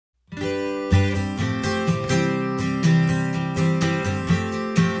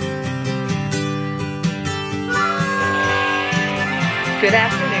Good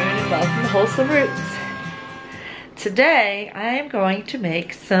afternoon and welcome to Wholesome Roots. Today I am going to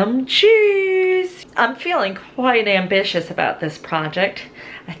make some cheese. I'm feeling quite ambitious about this project.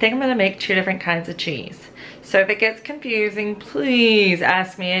 I think I'm going to make 2 different kinds of cheese. So if it gets confusing, please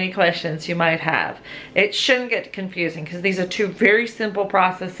ask me any questions you might have. It shouldn't get confusing because these are 2 very simple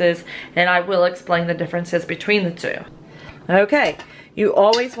processes and I will explain the differences between the 2. Okay, you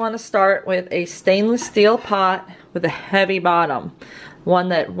always want to start with a stainless steel pot with a heavy bottom. One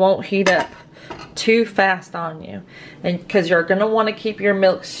that won't heat up too fast on you, and because you're going to want to keep your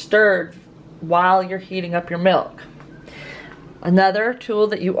milk stirred while you're heating up your milk. Another tool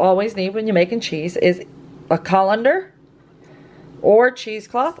that you always need when you're making cheese is a colander or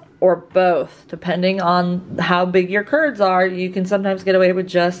cheesecloth, or both, depending on how big your curds are. You can sometimes get away with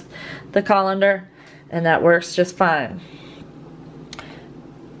just the colander, and that works just fine.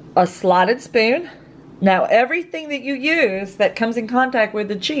 A slotted spoon. Now everything that you use that comes in contact with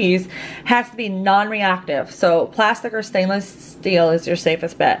the cheese has to be non-reactive. So plastic or stainless steel is your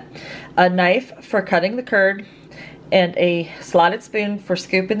safest bet. A knife for cutting the curd and a slotted spoon for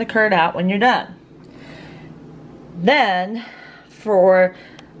scooping the curd out when you're done. Then for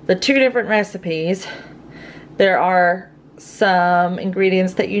the 2 different recipes, there are some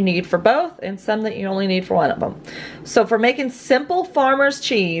ingredients that you need for both and some that you only need for one of them. So for making simple farmer's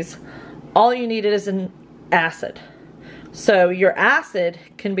cheese, all you need is an acid. So your acid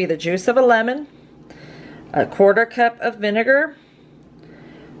can be the juice of a lemon, a 1/4 cup of vinegar,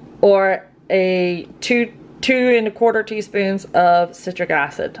 or a 2 1/4 teaspoons of citric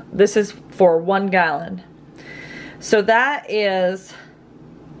acid. This is for 1 gallon. So that is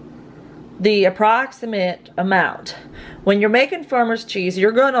the approximate amount. When you're making farmer's cheese,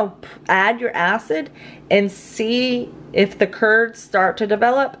 you're going to add your acid and see if the curds start to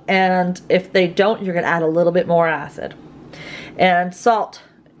develop, and if they don't, you're going to add a little bit more acid. And salt,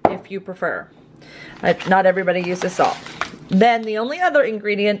 if you prefer. Not everybody uses salt. Then the only other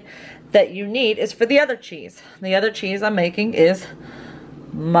ingredient that you need is for the other cheese. The other cheese I'm making is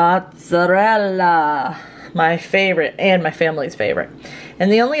mozzarella. My favorite and my family's favorite.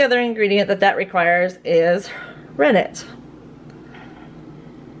 And the only other ingredient that requires is rennet.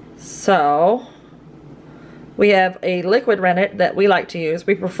 So we have a liquid rennet that we like to use.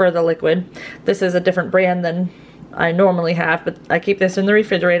 We prefer the liquid. This is a different brand than I normally have, but I keep this in the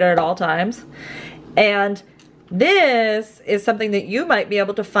refrigerator at all times. And this is something that you might be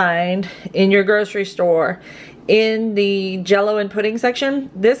able to find in your grocery store in the jello and pudding section.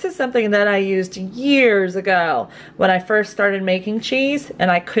 This is something that I used years ago when I first started making cheese and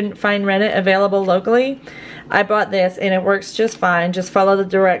I couldn't find rennet available locally. I bought this and it works just fine. Just follow the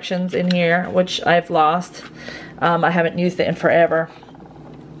directions in here, which I've lost. I haven't used it in forever.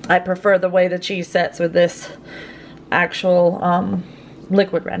 I prefer the way the cheese sets with this actual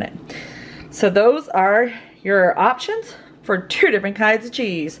liquid rennet. So those are your options for 2 different kinds of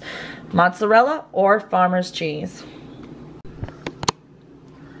cheese, mozzarella or farmer's cheese.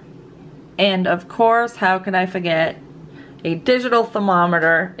 And of course, how can I forget, a digital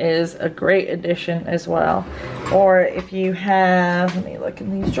thermometer is a great addition as well. Or if you have, let me look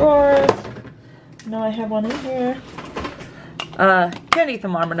in these drawers. No, I have one in here. Candy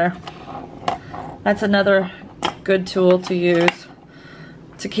thermometer. That's another good tool to use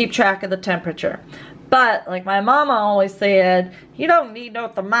to keep track of the temperature. But like my mama always said, you don't need no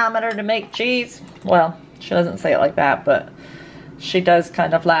thermometer to make cheese. Well, she doesn't say it like that, but she does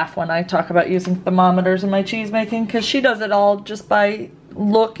kind of laugh when I talk about using thermometers in my cheese making, because she does it all just by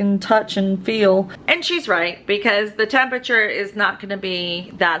look and touch and feel. And she's right, because the temperature is not going to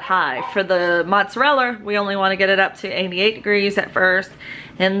be that high. For the mozzarella, we only want to get it up to 88 degrees at first,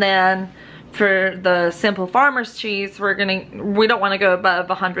 and then for the simple farmer's cheese, we don't want to go above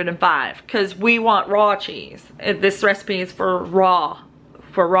 105 because we want raw cheese. This recipe is for raw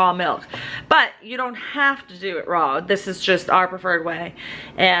milk, but you don't have to do it raw. This is just our preferred way,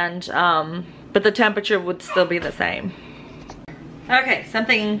 and but the temperature would still be the same. Okay,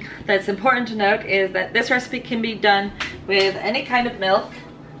 something that's important to note is that this recipe can be done with any kind of milk,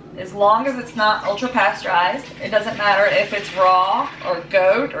 as long as it's not ultra pasteurized. It doesn't matter if it's raw or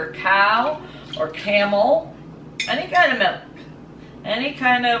goat or cow or camel, any kind of milk, any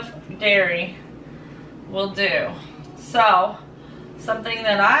kind of dairy will do. So something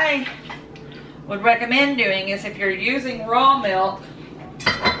that I would recommend doing is, if you're using raw milk,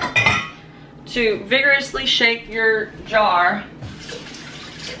 to vigorously shake your jar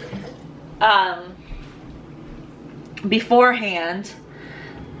beforehand,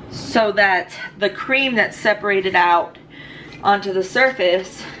 so that the cream that's separated out onto the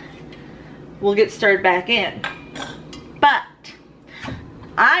surface will get stirred back in. But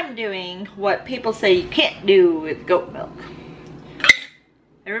I'm doing what people say you can't do with goat milk.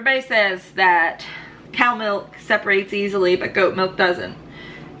 Everybody says that cow milk separates easily, but goat milk doesn't.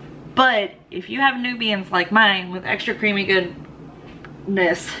 But if you have Nubians like mine with extra creamy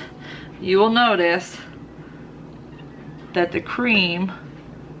goodness, you will notice that the cream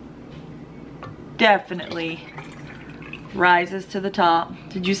definitely rises to the top.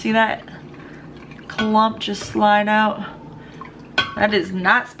 Did you see that clump just slide out? That is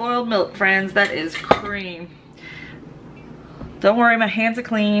not spoiled milk, friends. That is cream. Don't worry, my hands are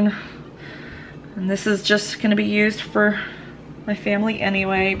clean. And this is just gonna be used for my family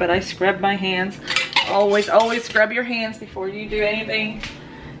anyway, but I scrub my hands. Always scrub your hands before you do anything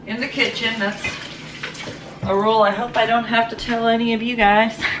in the kitchen. That's a rule I hope I don't have to tell any of you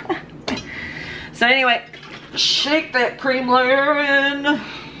guys. So anyway, shake that cream layer in.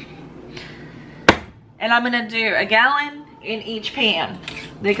 And I'm gonna do a gallon in each pan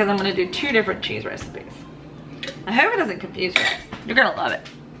because I'm gonna do 2 different cheese recipes. I hope it doesn't confuse you guys. You're gonna love it.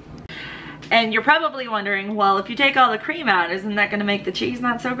 And you're probably wondering, well, if you take all the cream out, isn't that gonna make the cheese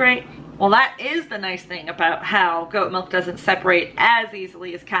not so great? Well, that is the nice thing about how goat milk doesn't separate as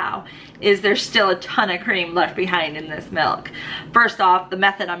easily as cow, is there's still a ton of cream left behind in this milk. First off, the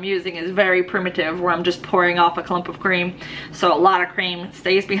method I'm using is very primitive, where I'm just pouring off a clump of cream. So a lot of cream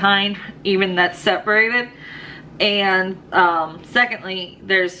stays behind, even that's separated. And secondly,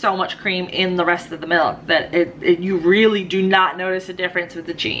 there's so much cream in the rest of the milk that you really do not notice a difference with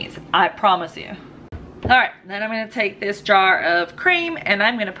the cheese. I promise you. Alright, then I'm going to take this jar of cream and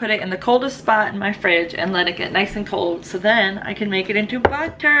I'm going to put it in the coldest spot in my fridge and let it get nice and cold, so then I can make it into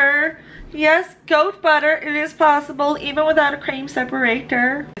butter. Yes, goat butter. It is possible even without a cream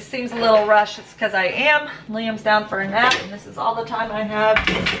separator. It seems a little rushed. It's because I am. Liam's down for a nap and this is all the time I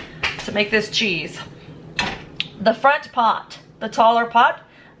have to make this cheese. The front pot, the taller pot,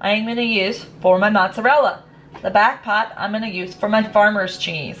 I'm going to use for my mozzarella. The back pot I'm going to use for my farmer's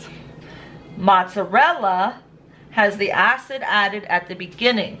cheese. Mozzarella has the acid added at the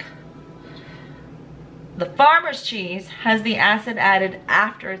beginning. The farmer's cheese has the acid added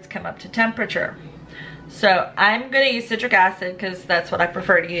after it's come up to temperature. So I'm going to use citric acid because that's what I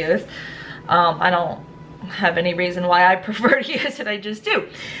prefer to use. I don't have any reason why I prefer to use it, I just do.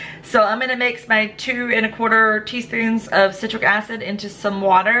 So I'm going to mix my 2 1/4 teaspoons of citric acid into some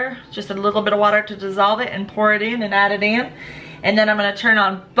water, just a little bit of water to dissolve it, and pour it in and add it in. And then I'm going to turn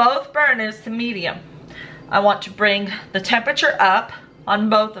on both burners to medium. I want to bring the temperature up on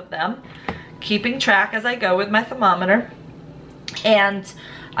both of them, keeping track as I go with my thermometer. And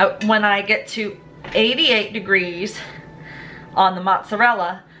when I get to 88 degrees on the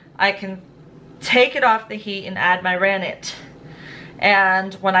mozzarella, I can take it off the heat and add my rennet.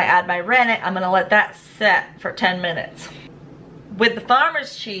 And when I add my rennet, I'm going to let that set for 10 minutes. With the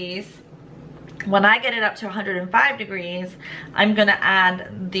farmer's cheese, when I get it up to 105 degrees, I'm going to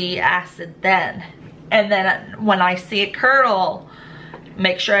add the acid then. And then when I see it curdle,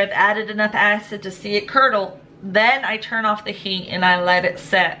 make sure I've added enough acid to see it curdle, then I turn off the heat and I let it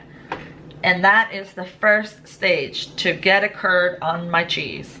set. And that is the first stage to get a curd on my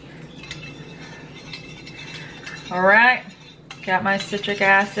cheese. Alright, got my citric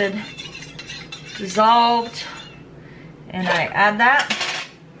acid dissolved, and I add that.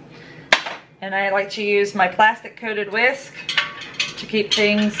 And I like to use my plastic coated whisk to keep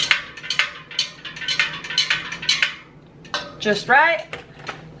things just right.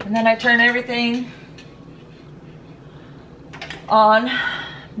 And then I turn everything on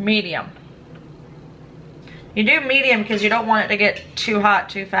medium. You do medium because you don't want it to get too hot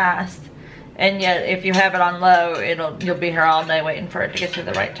too fast. And yet if you have it on low, you'll be here all day waiting for it to get to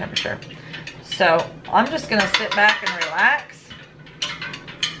the right temperature. So I'm just gonna sit back and relax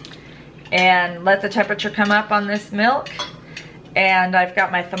and let the temperature come up on this milk. And I've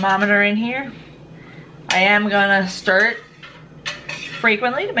got my thermometer in here. I am gonna stir it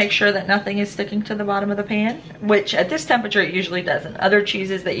frequently to make sure that nothing is sticking to the bottom of the pan, which at this temperature it usually doesn't. Other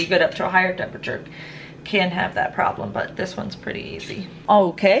cheeses that you get up to a higher temperature can have that problem, but this one's pretty easy.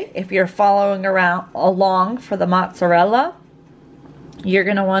 Okay, if you're following along for the mozzarella, you're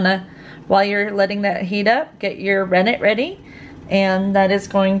gonna wanna, while you're letting that heat up, get your rennet ready. And that is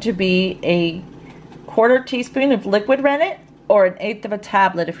going to be a 1/4 teaspoon of liquid rennet, or 1/8 of a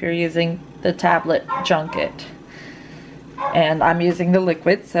tablet if you're using the tablet junket. And I'm using the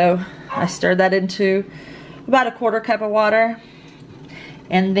liquid, so I stir that into about a 1/4 cup of water.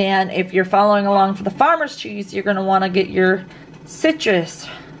 And then if you're following along for the farmer's cheese, you're going to want to get your citrus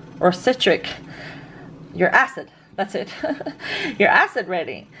or citric, your acid, that's it, your acid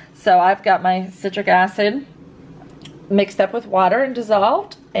ready. So I've got my citric acid mixed up with water and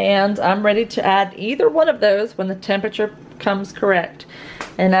dissolved, and I'm ready to add either one of those when the temperature comes correct.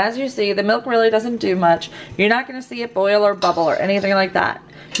 And as you see, the milk really doesn't do much. You're not going to see it boil or bubble or anything like that.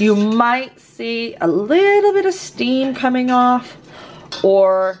 You might see a little bit of steam coming off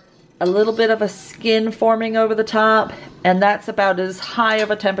or a little bit of a skin forming over the top, and that's about as high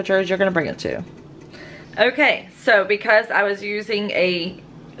of a temperature as you're going to bring it to. Okay, so because I was using a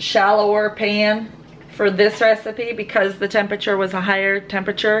shallower pan for this recipe, because the temperature was a higher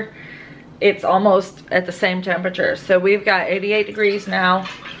temperature, it's almost at the same temperature. So we've got 88 degrees now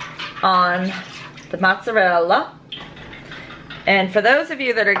on the mozzarella. And for those of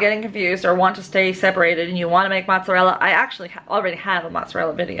you that are getting confused or want to stay separated and you want to make mozzarella, I actually already have a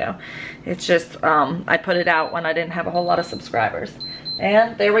mozzarella video. It's just I put it out when I didn't have a whole lot of subscribers.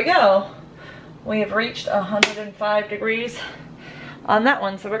 And there we go. We have reached 105 degrees on that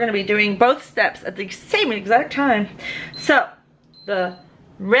one. So we're going to be doing both steps at the same exact time. So the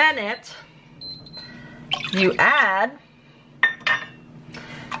rennet you add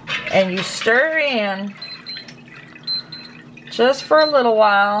and you stir in just for a little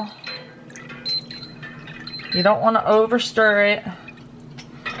while. You don't want to over stir it.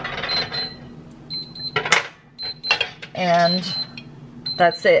 And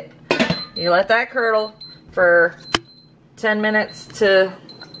that's it. You let that curdle for 10 minutes to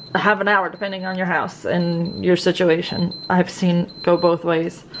half an hour, depending on your house and your situation. I've seen go both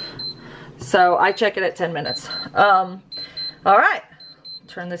ways. So I check it at 10 minutes. All right,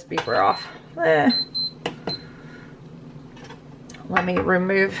 turn this beeper off. Let me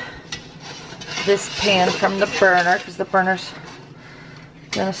remove this pan from the burner because the burner's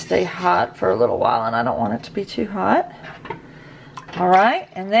gonna stay hot for a little while and I don't want it to be too hot. All right,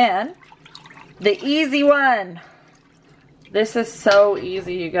 and then the easy one. This is so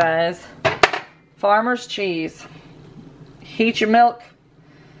easy, you guys. Farmer's cheese. Heat your milk.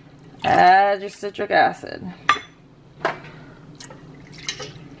 Add your citric acid.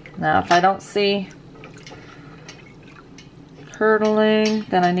 Now, if I don't see curdling,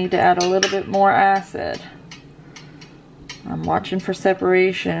 then I need to add a little bit more acid. I'm watching for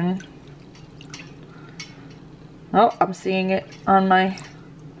separation. Oh, I'm seeing it on my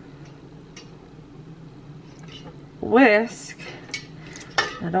whisk.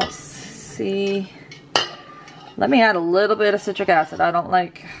 I don't see. Let me add a little bit of citric acid. I don't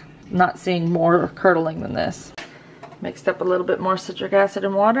like not seeing more curdling than this. Mixed up a little bit more citric acid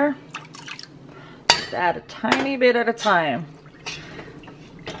and water. Just add a tiny bit at a time.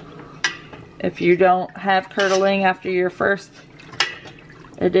 If you don't have curdling after your first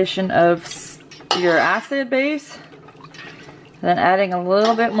addition of your acid base, then adding a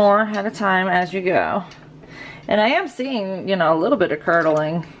little bit more at a time as you go. And I am seeing, you know, a little bit of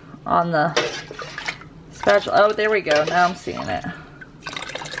curdling on the spatula. Oh, there we go. Now I'm seeing it.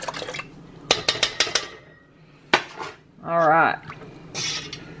 All right.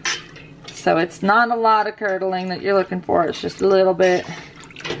 So it's not a lot of curdling that you're looking for. It's just a little bit.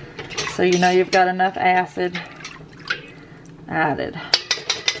 So you know you've got enough acid added.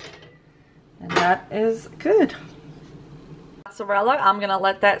 And that is good. Mozzarella, I'm going to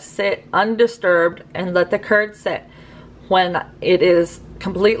let that sit undisturbed and let the curd set. When it is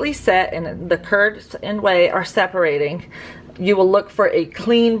completely set and the curds and whey are separating, you will look for a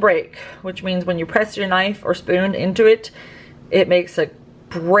clean break, which means when you press your knife or spoon into it, it makes a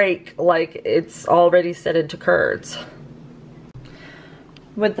break like it's already set into curds.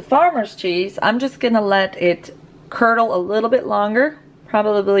 With the farmer's cheese, I'm just going to let it curdle a little bit longer,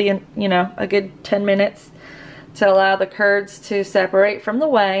 probably, you know, a good 10 minutes to allow the curds to separate from the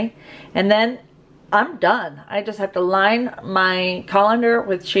whey, and then I'm done. I just have to line my colander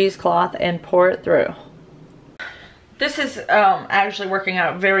with cheesecloth and pour it through. This is actually working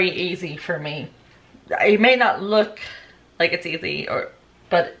out very easy for me. It may not look like it's easy,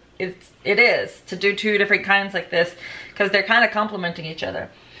 but it is to do two different kinds like this because they're kind of complementing each other.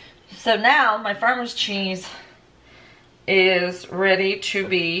 So now my farmer's cheese is ready to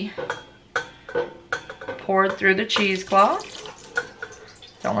be poured through the cheesecloth.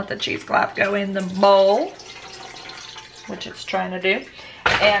 Don't let the cheesecloth go in the bowl, which it's trying to do.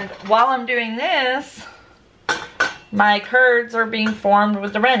 And while I'm doing this, my curds are being formed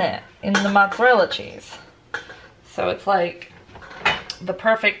with the rennet in the mozzarella cheese. So it's like the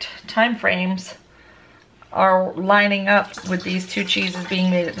perfect time frames are lining up with these two cheeses being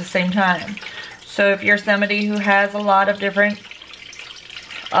made at the same time. So if you're somebody who has a lot of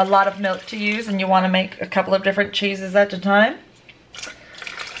milk to use and you want to make a couple of different cheeses at a time,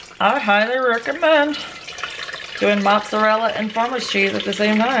 I highly recommend doing mozzarella and farmer's cheese at the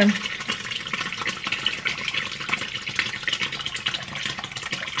same time.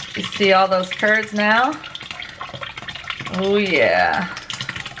 You see all those curds now? Oh yeah.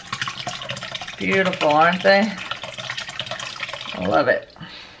 Beautiful, aren't they? I love it.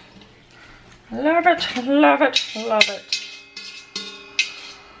 Love it, love it, love it.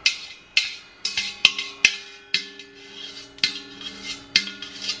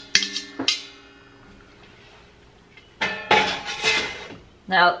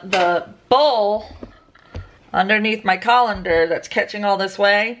 Now the bowl underneath my colander that's catching all this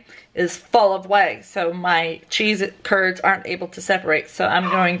whey is full of whey, so my cheese curds aren't able to separate. So I'm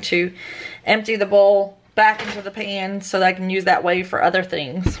going to empty the bowl back into the pan so that I can use that whey for other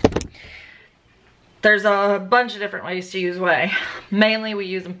things. There's a bunch of different ways to use whey. Mainly we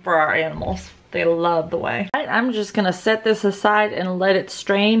use them for our animals. They love the whey. Right, I'm just gonna set this aside and let it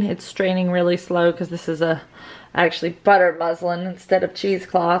strain. It's straining really slow because this is actually butter muslin instead of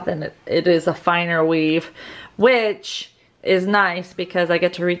cheesecloth, and it is a finer weave, which is nice because I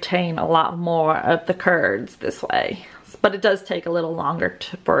get to retain a lot more of the curds this way. But it does take a little longer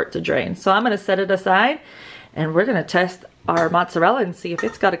for it to drain. So I'm going to set it aside and we're going to test our mozzarella and see if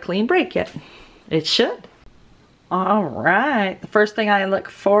it's got a clean break yet. It should. All right. The first thing I look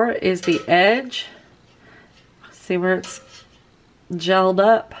for is the edge. See where it's gelled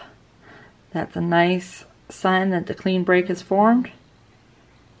up? That's a nice sign that the clean break is formed.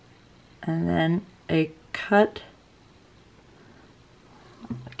 And then a cut.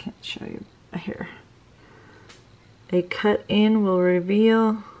 I can't show you here. A cut in will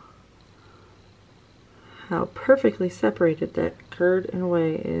reveal how perfectly separated that curd and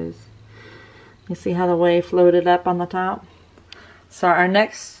whey is. You see how the whey floated up on the top? So our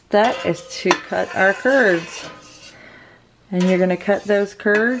next step is to cut our curds. And you're going to cut those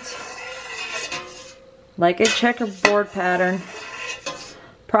curds like a checkerboard pattern,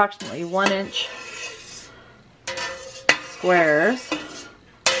 approximately 1 inch squares.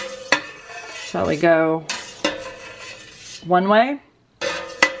 So we go one way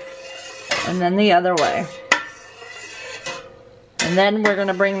and then the other way. And then we're going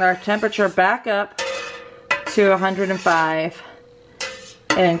to bring our temperature back up to 105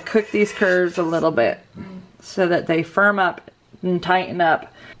 and cook these curds a little bit so that they firm up and tighten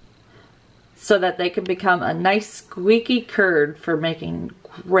up, so that they can become a nice squeaky curd for making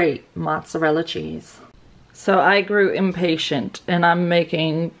great mozzarella cheese. So I grew impatient and I'm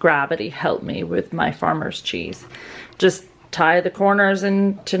making gravity help me with my farmer's cheese. Just tie the corners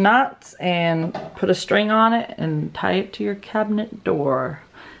into knots and put a string on it and tie it to your cabinet door.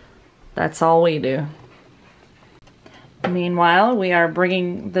 That's all we do. Meanwhile, we are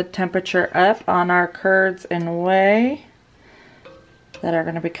bringing the temperature up on our curds and whey that are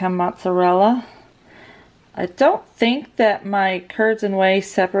going to become mozzarella. I don't think that my curds and whey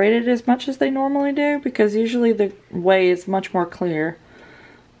separated as much as they normally do, because usually the whey is much more clear.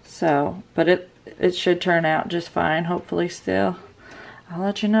 So, but it should turn out just fine, hopefully still. I'll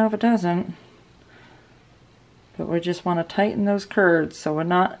let you know if it doesn't. But we just want to tighten those curds, so we're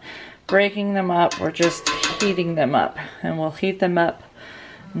not breaking them up, we're just heating them up. And we'll heat them up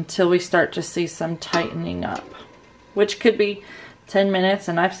until we start to see some tightening up, which could be 10 minutes,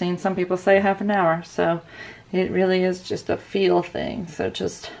 and I've seen some people say half an hour. So it really is just a feel thing. So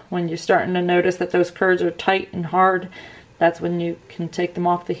just when you're starting to notice that those curds are tight and hard, that's when you can take them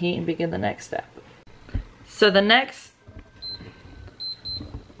off the heat and begin the next step. So the next,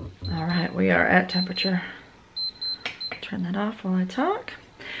 all right, we are at temperature. Turn that off while I talk.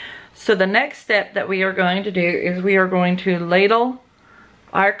 So the next step that we are going to do is we are going to ladle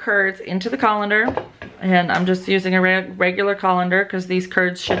our curds into the colander. And I'm just using a regular colander because these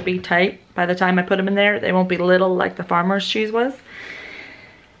curds should be tight. By the time I put them in there, they won't be little like the farmer's cheese was.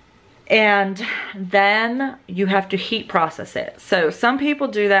 And then you have to heat process it. So some people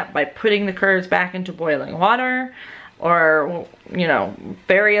do that by putting the curds back into boiling water, or, you know,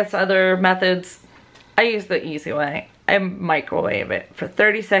 various other methods. I use the easy way. I microwave it for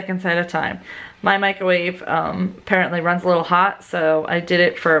 30 seconds at a time. My microwave apparently runs a little hot, so I did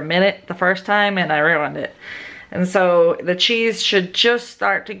it for a minute the first time and I ruined it. And so the cheese should just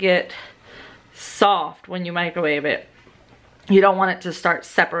start to get soft when you microwave it. You don't want it to start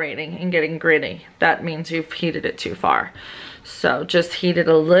separating and getting gritty. That means you've heated it too far. So just heat it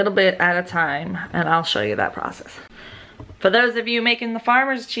a little bit at a time, and I'll show you that process. For those of you making the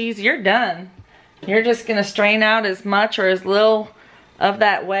farmer's cheese, you're done. You're just gonna strain out as much or as little of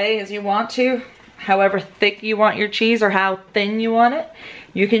that whey as you want to, however thick you want your cheese or how thin you want it.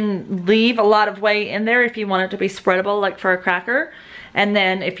 You can leave a lot of whey in there if you want it to be spreadable, like for a cracker. And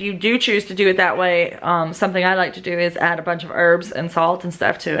then if you do choose to do it that way, something I like to do is add a bunch of herbs and salt and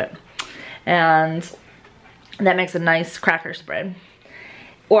stuff to it. And that makes a nice cracker spread.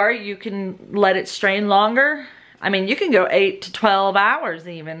 Or you can let it strain longer. I mean, you can go 8 to 12 hours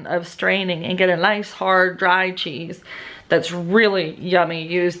even of straining and get a nice hard dry cheese that's really yummy,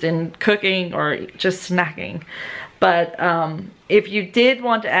 used in cooking or just snacking. But if you did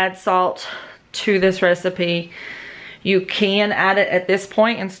want to add salt to this recipe, you can add it at this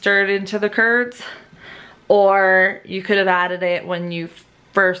point and stir it into the curds. Or you could have added it when you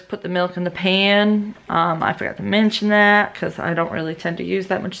first put the milk in the pan. I forgot to mention that because I don't really tend to use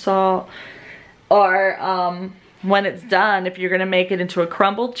that much salt. Or when it's done, if you're gonna make it into a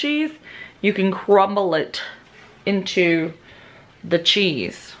crumbled cheese, you can crumble it into the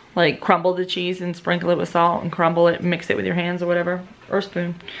cheese. Like crumble the cheese and sprinkle it with salt and crumble it and mix it with your hands or whatever, or a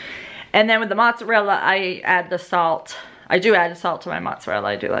spoon. And then with the mozzarella, I add the salt. I do add the salt to my mozzarella,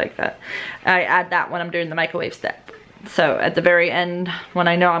 I do like that. I add that when I'm doing the microwave step. So at the very end, when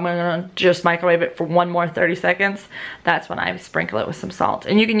I know I'm gonna just microwave it for one more 30 seconds, that's when I sprinkle it with some salt.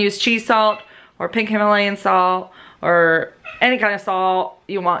 And you can use cheese salt or pink Himalayan salt or any kind of salt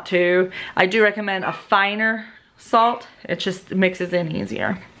you want to. I do recommend a finer salt. It just mixes in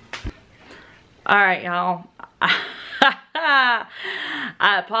easier. All right, y'all. I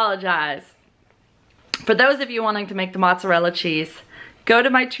apologize. For those of you wanting to make the mozzarella cheese, go to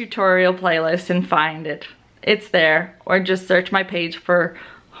my tutorial playlist and find it. It's there, or just search my page for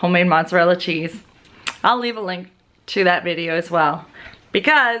homemade mozzarella cheese. I'll leave a link to that video as well.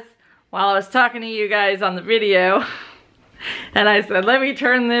 Because while I was talking to you guys on the video, and I said, let me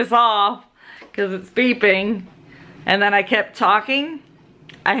turn this off because it's beeping, and then I kept talking,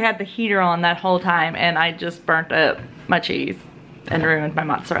 I had the heater on that whole time and I just burnt up my cheese and ruined my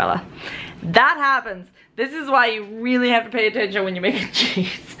mozzarella. That happens. This is why you really have to pay attention when you make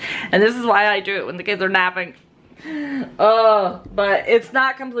cheese. And this is why I do it when the kids are napping. Oh, but it's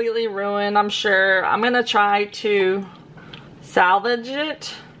not completely ruined, I'm sure. I'm gonna try to salvage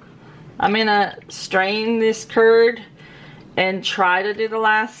it. I'm gonna strain this curd and try to do the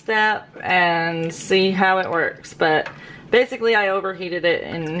last step and see how it works. But basically I overheated it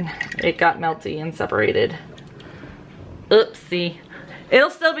and it got melty and separated. Oopsie. It'll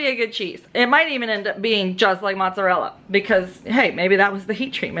still be a good cheese. It might even end up being just like mozzarella because, hey, maybe that was the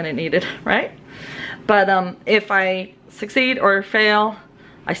heat treatment it needed, right? But if I succeed or fail,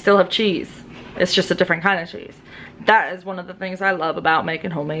 I still have cheese. It's just a different kind of cheese. That is one of the things I love about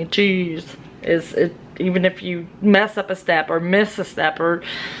making homemade cheese. Even if you mess up a step or miss a step or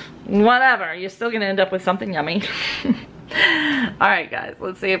whatever, you're still gonna end up with something yummy. Alright guys,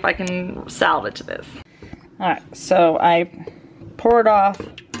 let's see if I can salvage this. Alright, so I poured off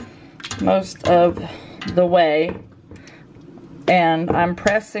most of the way and I'm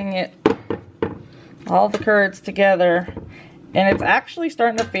pressing it, all the curds together, and it's actually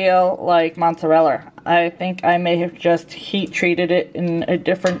starting to feel like mozzarella. I think I may have just heat treated it in a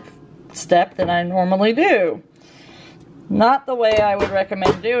different step than I normally do. Not the way I would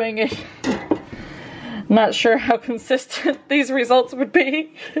recommend doing it. Not sure how consistent these results would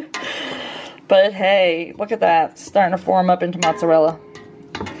be. But hey, look at that. It's starting to form up into mozzarella.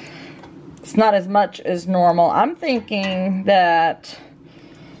 It's not as much as normal. I'm thinking that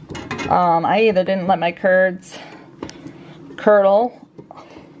I either didn't let my curds curdle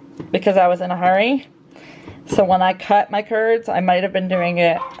because I was in a hurry. So when I cut my curds, I might have been doing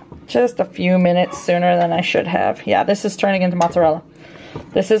it just a few minutes sooner than I should have. Yeah, this is turning into mozzarella.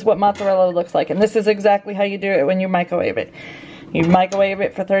 This is what mozzarella looks like. And this is exactly how you do it when you microwave it. You microwave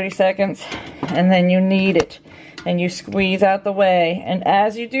it for 30 seconds and then you knead it and you squeeze out the whey. And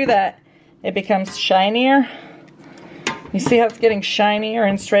as you do that, it becomes shinier. You see how it's getting shinier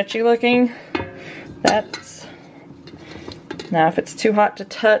and stretchy looking? That's... Now if it's too hot to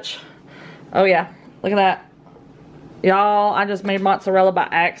touch, oh yeah, look at that. Y'all, I just made mozzarella by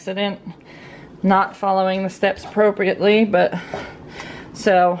accident. Not following the steps appropriately, but...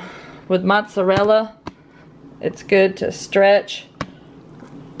 So, with mozzarella, it's good to stretch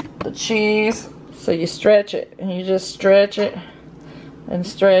the cheese. So you stretch it, and you just stretch it, and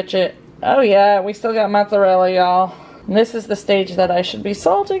stretch it. Oh yeah, we still got mozzarella, y'all. And this is the stage that I should be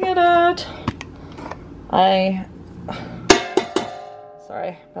salting it at.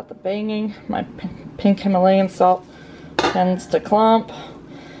 Sorry about the banging. My pink Himalayan salt tends to clump.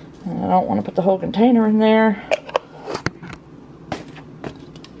 And I don't want to put the whole container in there.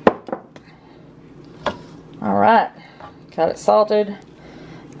 Alright, got it salted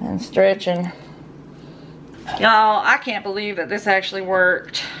and stretching. Y'all, I can't believe that this actually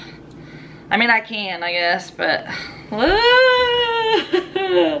worked. I mean, I can, I guess, but...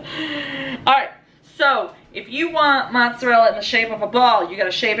 Alright, so, if you want mozzarella in the shape of a ball, you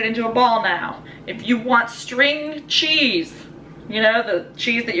gotta shape it into a ball now. If you want string cheese, you know, the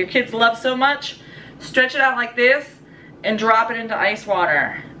cheese that your kids love so much, stretch it out like this and drop it into ice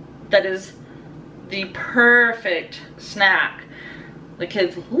water. That is the perfect snack. The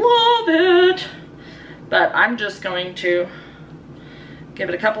kids love it. But I'm just going to give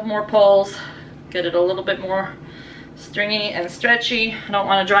it a couple more pulls, get it a little bit more stringy and stretchy. I don't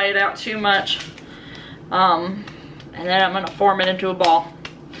want to dry it out too much. And then I'm going to form it into a ball.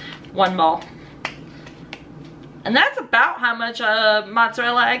 One ball. And that's about how much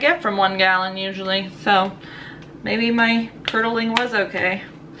mozzarella I get from 1 gallon usually. So maybe my curdling was okay.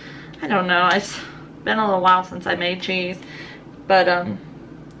 I don't know. It's been a little while since I made cheese. But, you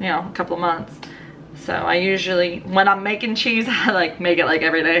know, a couple months. So I usually, when I'm making cheese, I like make it like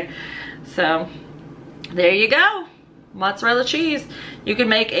every day. So there you go. Mozzarella cheese. You can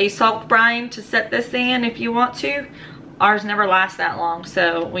make a salt brine to set this in if you want to. Ours never lasts that long,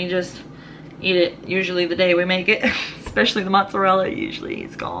 so we just eat it usually the day we make it. Especially the mozzarella, usually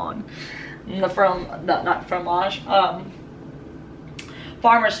it's gone. And the not fromage.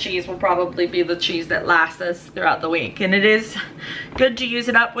 Farmer's cheese will probably be the cheese that lasts us throughout the week. And it is good to use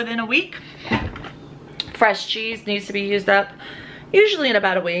it up within a week. Fresh cheese needs to be used up usually in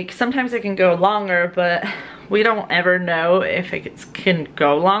about a week. Sometimes it can go longer, but we don't ever know if it can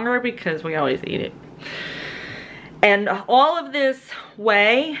go longer because we always eat it. And all of this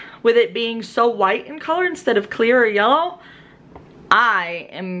whey, with it being so white in color instead of clear or yellow, I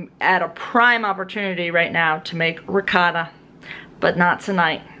am at a prime opportunity right now to make ricotta, but not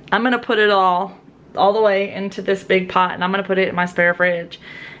tonight. I'm gonna put it all the way into this big pot, and I'm gonna put it in my spare fridge.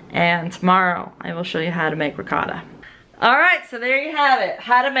 And tomorrow I will show you how to make ricotta. All right, so there you have it.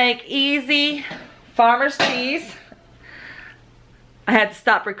 How to make easy farmer's cheese. I had to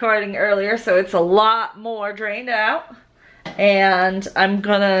stop recording earlier, so it's a lot more drained out. And I'm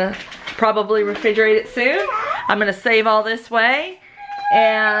gonna probably refrigerate it soon. I'm gonna save all this whey.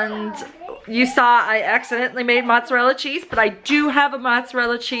 And you saw I accidentally made mozzarella cheese, but I do have a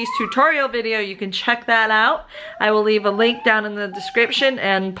mozzarella cheese tutorial video. You can check that out. I will leave a link down in the description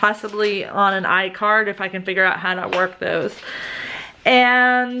and possibly on an iCard if I can figure out how to work those.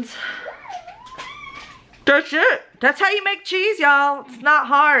 And that's it. That's how you make cheese, y'all. It's not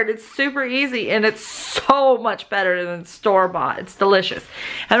hard. It's super easy, and it's so much better than store-bought. It's delicious.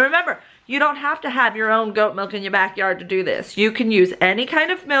 And remember, you don't have to have your own goat milk in your backyard to do this. You can use any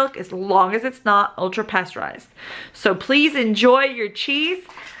kind of milk as long as it's not ultra pasteurized. So please enjoy your cheese.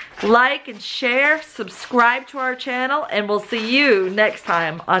 Like and share, subscribe to our channel, and we'll see you next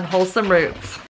time on Wholesome Roots.